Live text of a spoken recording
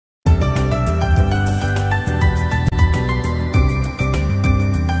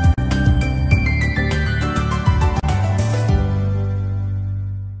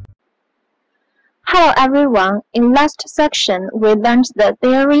Hello everyone, in last section we learned the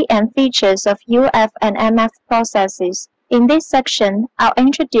theory and features of UF and MF processes. In this section, I'll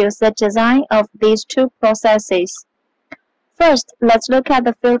introduce the design of these two processes. First, let's look at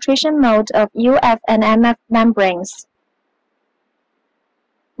the filtration mode of UF and MF membranes.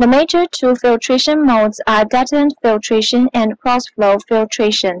 The major two filtration modes are dead-end filtration and cross-flow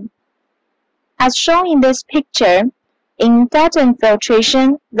filtration. As shown in this picture, in dead-end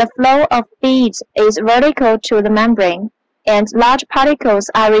filtration, the flow of beads is vertical to the membrane, and large particles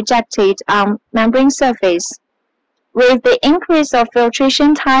are rejected on membrane surface. With the increase of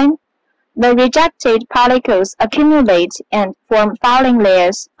filtration time, the rejected particles accumulate and form fouling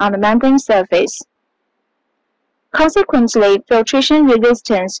layers on the membrane surface. Consequently, filtration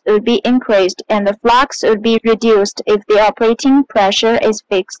resistance would be increased and the flux would be reduced if the operating pressure is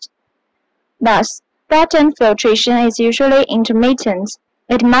fixed. Thus, dead-end filtration is usually intermittent.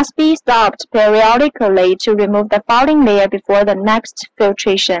 It must be stopped periodically to remove the fouling layer before the next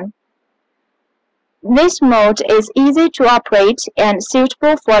filtration. This mode is easy to operate and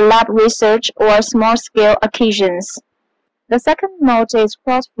suitable for lab research or small-scale occasions. The second mode is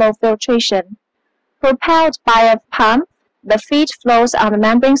cross-flow filtration. Propelled by a pump, the feed flows on the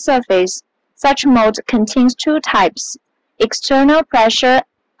membrane surface. Such mode contains two types: external pressure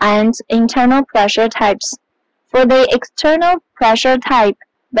and internal pressure types. For the external pressure type,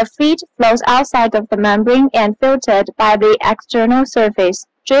 the feed flows outside of the membrane and filtered by the external surface.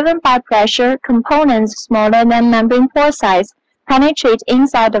 Driven by pressure, components smaller than membrane pore size penetrate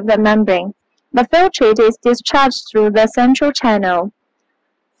inside of the membrane. The filtrate is discharged through the central channel.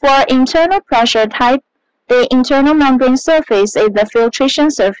 For internal pressure type, the internal membrane surface is the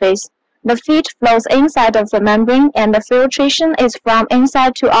filtration surface. The feed flows inside of the membrane and the filtration is from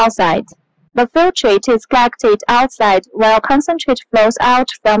inside to outside. The filtrate is collected outside while concentrate flows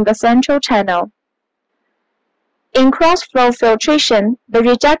out from the central channel. In cross-flow filtration, the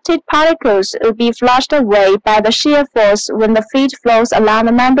rejected particles will be flushed away by the shear force when the feed flows along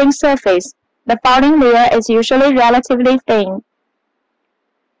the membrane surface. The fouling layer is usually relatively thin.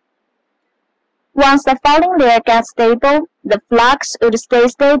 Once the fouling layer gets stable, the flux would stay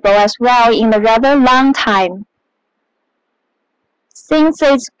stable as well in a rather long time. Since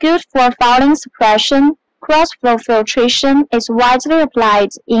it's good for fouling suppression, cross-flow filtration is widely applied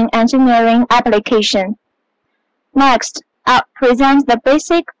in engineering application. Next, I'll present the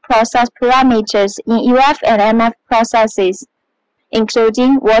basic process parameters in UF and MF processes,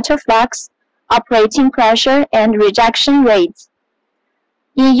 including water flux, operating pressure, and rejection rates.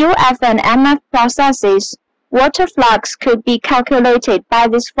 In UF and MF processes, water flux could be calculated by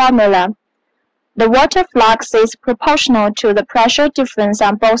this formula. The water flux is proportional to the pressure difference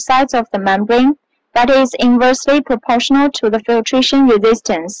on both sides of the membrane, that is inversely proportional to the filtration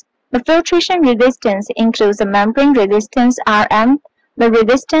resistance. The filtration resistance includes the membrane resistance Rm, the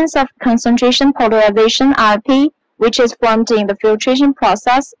resistance of concentration polarization Rp, which is formed in the filtration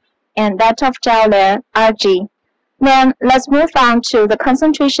process, and that of gel layer Rg. Then, let's move on to the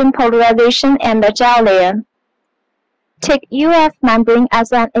concentration polarization and the gel layer. Take UF membrane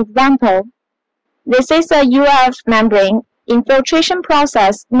as an example. This is a UF membrane. In filtration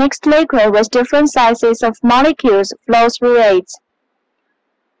process, mixed liquid with different sizes of molecules flows through it.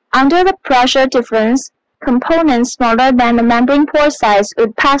 Under the pressure difference, components smaller than the membrane pore size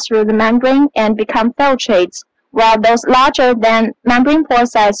would pass through the membrane and become filtrates, while those larger than membrane pore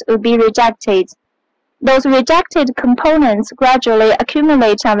size would be rejected. Those rejected components gradually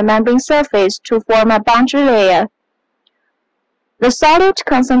accumulate on the membrane surface to form a boundary layer. The solute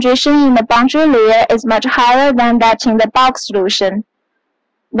concentration in the boundary layer is much higher than that in the bulk solution,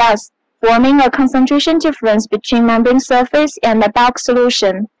 thus forming a concentration difference between membrane surface and the bulk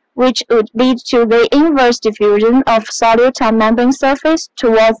solution, which would lead to the inverse diffusion of solute on membrane surface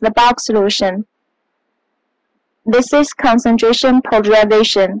towards the bulk solution. This is concentration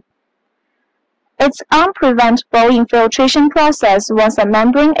polarization. It's unpreventable in filtration process once a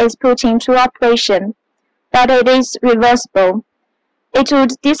membrane is put into operation, but it is reversible. It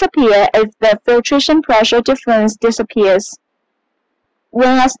would disappear if the filtration pressure difference disappears.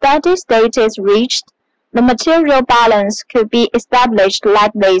 When a steady state is reached, the material balance could be established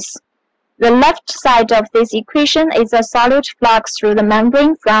like this. The left side of this equation is a solute flux through the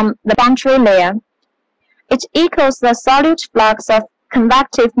membrane from the boundary layer. It equals the solute flux of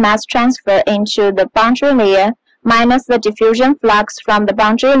convective mass transfer into the boundary layer minus the diffusion flux from the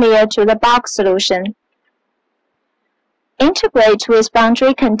boundary layer to the bulk solution. Integrate with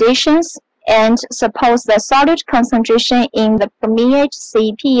boundary conditions and suppose the solute concentration in the permeate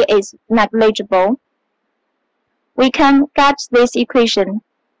Cp is negligible. We can get this equation.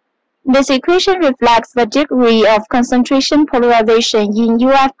 This equation reflects the degree of concentration polarization in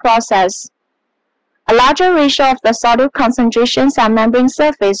UF process. A larger ratio of the solute concentrations on membrane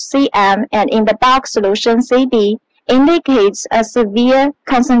surface Cm and in the bulk solution Cd indicates a severe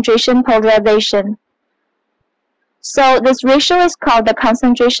concentration polarization. So this ratio is called the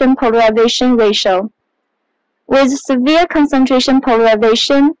concentration polarization ratio. With severe concentration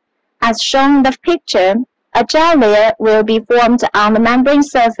polarization, as shown in the picture, a gel layer will be formed on the membrane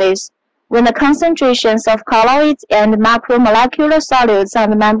surface when the concentrations of colloids and macromolecular solutes on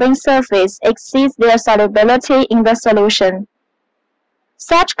the membrane surface exceeds their solubility in the solution.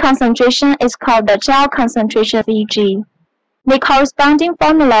 Such concentration is called the gel concentration Cg. The corresponding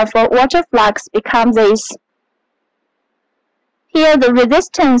formula for water flux becomes this. Here the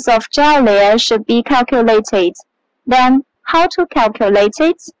resistance of gel layer should be calculated. Then, how to calculate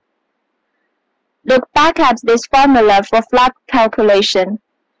it? Look back at this formula for flux calculation.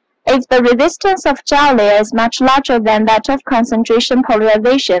 If the resistance of gel layer is much larger than that of concentration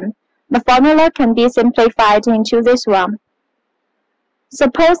polarization, the formula can be simplified into this one.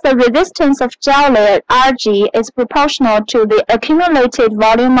 Suppose the resistance of gel layer Rg is proportional to the accumulated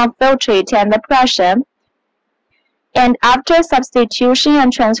volume of filtrate and the pressure, and after substitution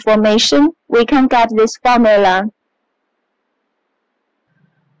and transformation, we can get this formula.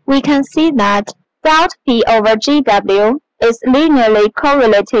 We can see that delta P over GW is linearly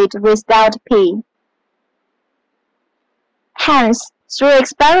correlated with delta P. Hence, through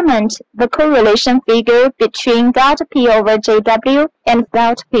experiment, the correlation figure between delta P over JW and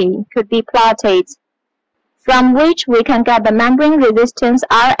delta P could be plotted, from which we can get the membrane resistance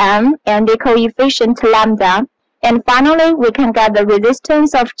Rm and the coefficient lambda, and finally we can get the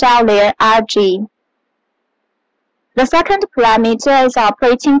resistance of gel layer Rg. The second parameter is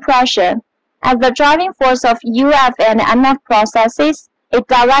operating pressure. As the driving force of UF and MF processes, it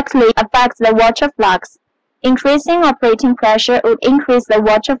directly affects the water flux. Increasing operating pressure would increase the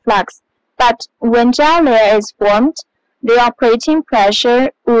water flux, but when gel layer is formed, the operating pressure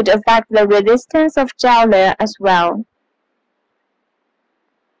would affect the resistance of gel layer as well.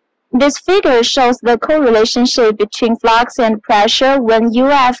 This figure shows the correlationship between flux and pressure when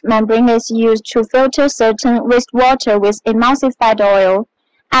UF membrane is used to filter certain wastewater with emulsified oil.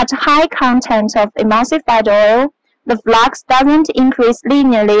 At high content of emulsified oil, the flux doesn't increase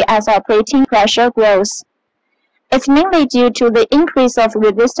linearly as operating pressure grows. It's mainly due to the increase of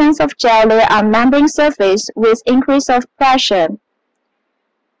resistance of gel layer on membrane surface with increase of pressure.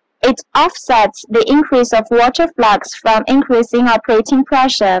 It offsets the increase of water flux from increasing operating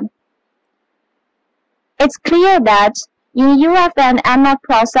pressure. It's clear that in UF and MF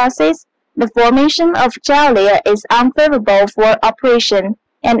processes, the formation of gel layer is unfavorable for operation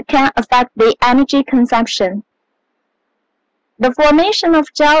and can affect the energy consumption. The formation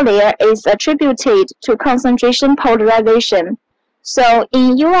of gel layer is attributed to concentration polarization. So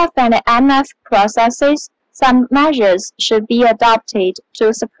in UF and MF processes, some measures should be adopted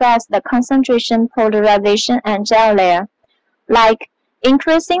to suppress the concentration polarization and gel layer, like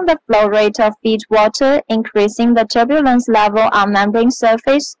increasing the flow rate of feed water, increasing the turbulence level on membrane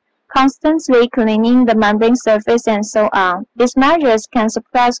surface, constantly cleaning the membrane surface, and so on. These measures can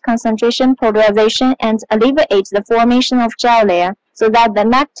suppress concentration polarization and alleviate the formation of gel layer so that the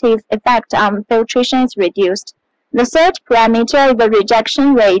negative effect on filtration is reduced. The third parameter is the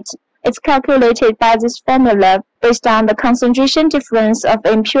rejection rate. It's calculated by this formula based on the concentration difference of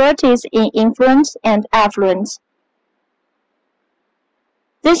impurities in influent and effluent.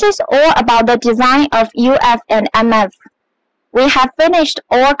 This is all about the design of UF and MF. We have finished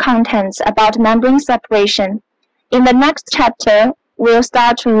all contents about membrane separation. In the next chapter, we'll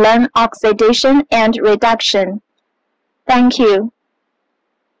start to learn oxidation and reduction. Thank you.